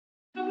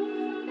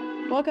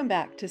Welcome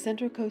back to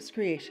Central Coast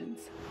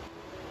Creations.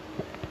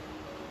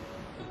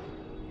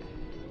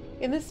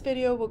 In this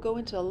video, we'll go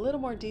into a little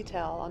more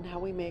detail on how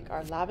we make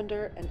our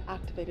lavender and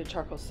activated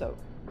charcoal soap.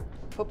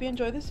 Hope you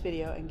enjoy this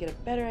video and get a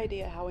better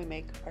idea how we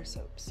make our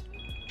soaps.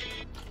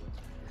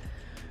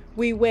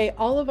 We weigh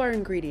all of our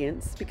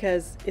ingredients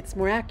because it's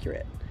more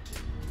accurate.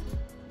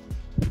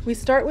 We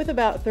start with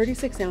about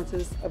 36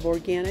 ounces of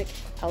organic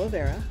aloe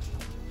vera.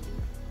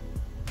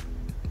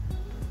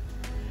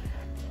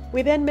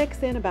 We then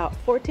mix in about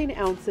 14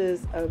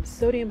 ounces of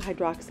sodium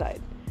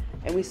hydroxide,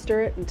 and we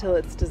stir it until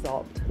it's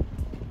dissolved.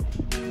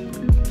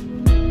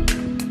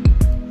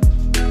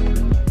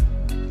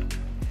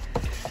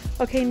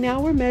 Okay, now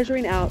we're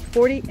measuring out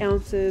 40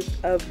 ounces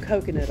of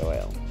coconut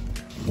oil.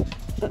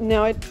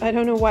 Now, I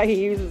don't know why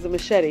he uses a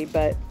machete,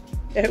 but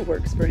it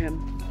works for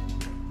him.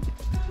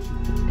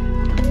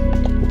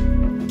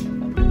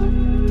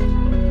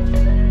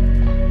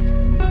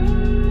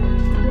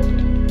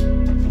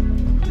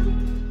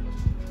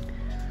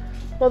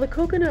 While the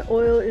coconut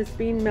oil is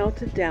being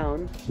melted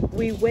down,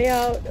 we weigh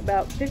out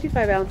about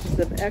 55 ounces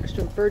of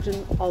extra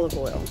virgin olive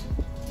oil.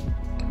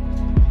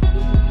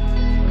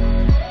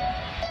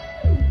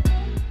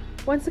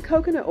 Once the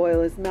coconut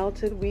oil is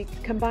melted, we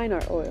combine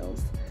our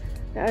oils.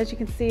 Now, as you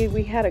can see,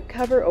 we had a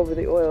cover over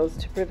the oils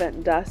to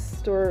prevent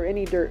dust or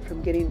any dirt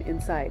from getting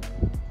inside.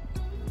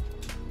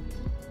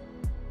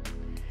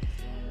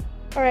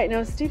 Alright,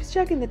 now Steve's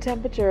checking the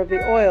temperature of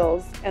the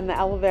oils and the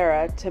aloe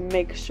vera to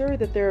make sure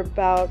that they're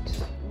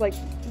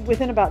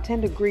within about 10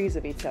 degrees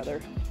of each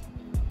other.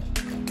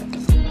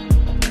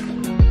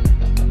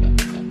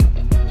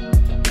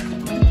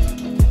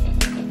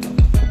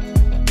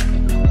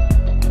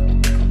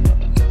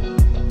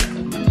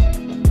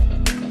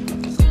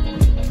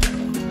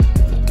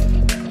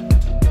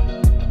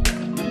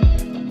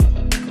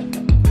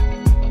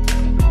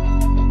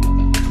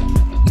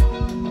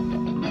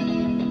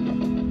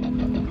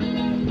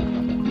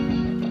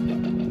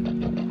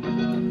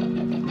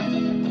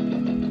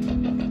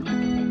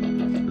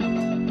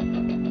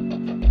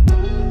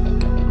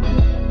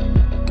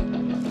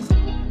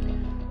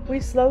 We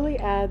slowly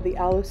add the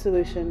aloe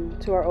solution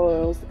to our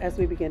oils as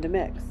we begin to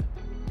mix.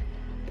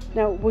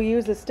 Now we'll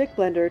use a stick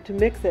blender to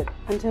mix it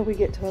until we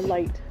get to a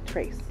light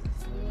trace.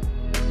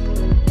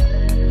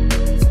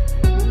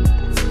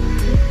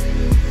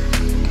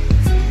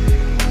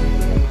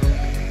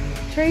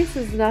 Trace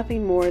is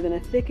nothing more than a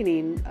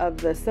thickening of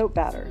the soap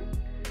batter.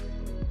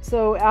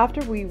 So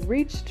after we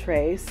reach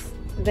trace,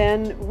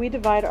 then we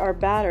divide our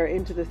batter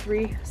into the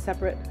 3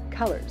 separate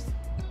colors.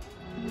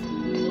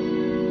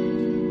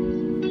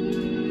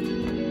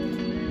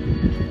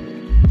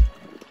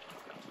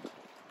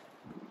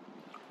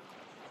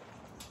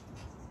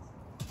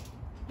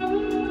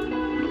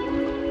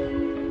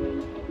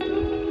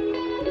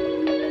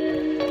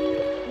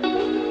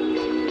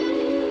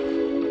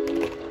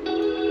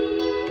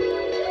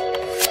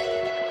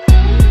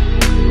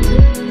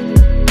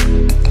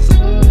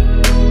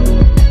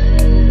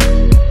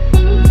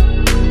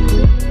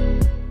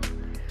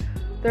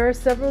 There are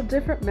several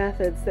different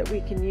methods that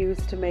we can use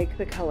to make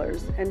the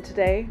colors, and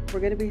today we're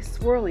going to be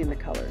swirling the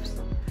colors.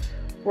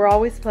 We're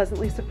always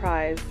pleasantly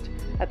surprised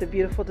at the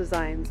beautiful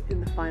designs in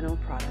the final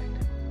product.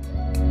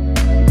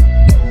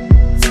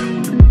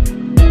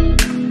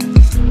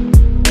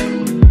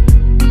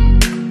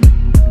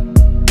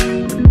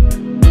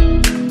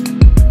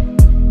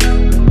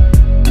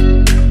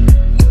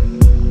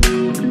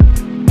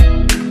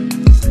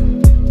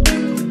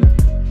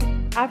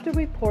 After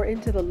we pour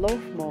into the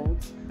loaf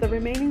molds, the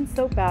remaining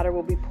soap batter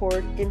will be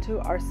poured into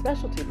our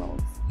specialty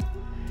molds.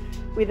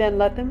 We then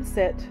let them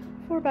sit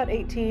for about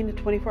 18 to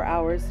 24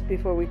 hours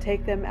before we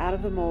take them out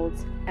of the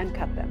molds and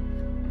cut them.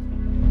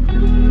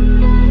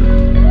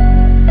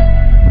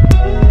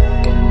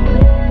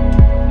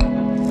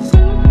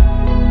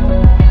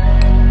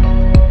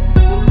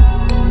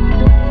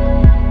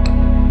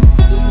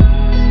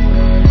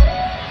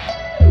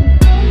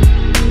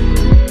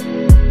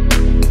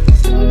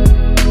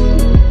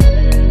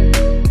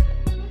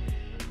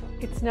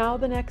 It's now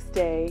the next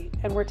day,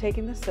 and we're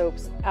taking the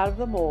soaps out of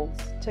the molds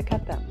to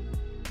cut them.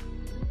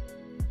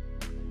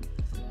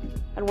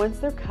 And once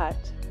they're cut,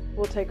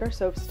 we'll take our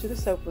soaps to the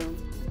soap room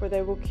where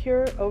they will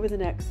cure over the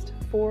next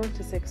 4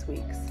 to 6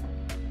 weeks.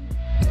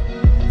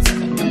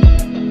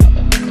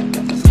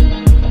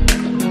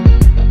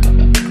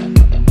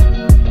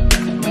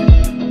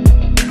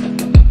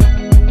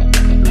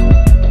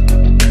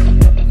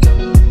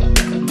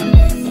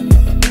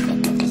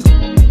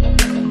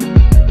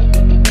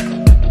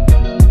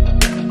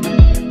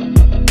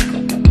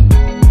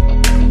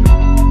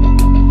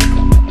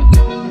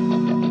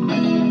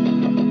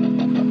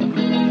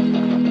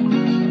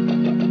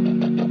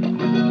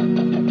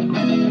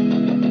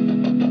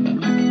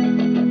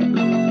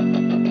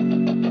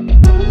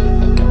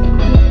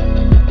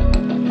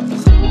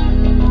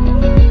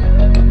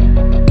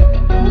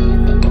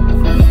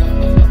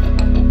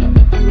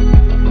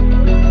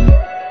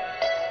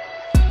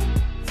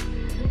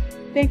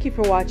 Thank you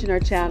for watching our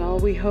channel.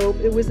 We hope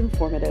it was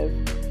informative.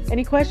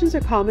 Any questions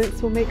or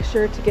comments, we'll make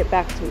sure to get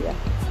back to you.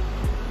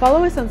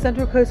 Follow us on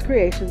Central Coast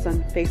Creations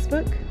on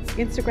Facebook,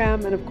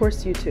 Instagram, and of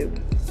course YouTube.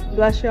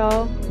 Bless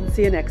y'all, and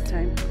see you next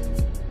time.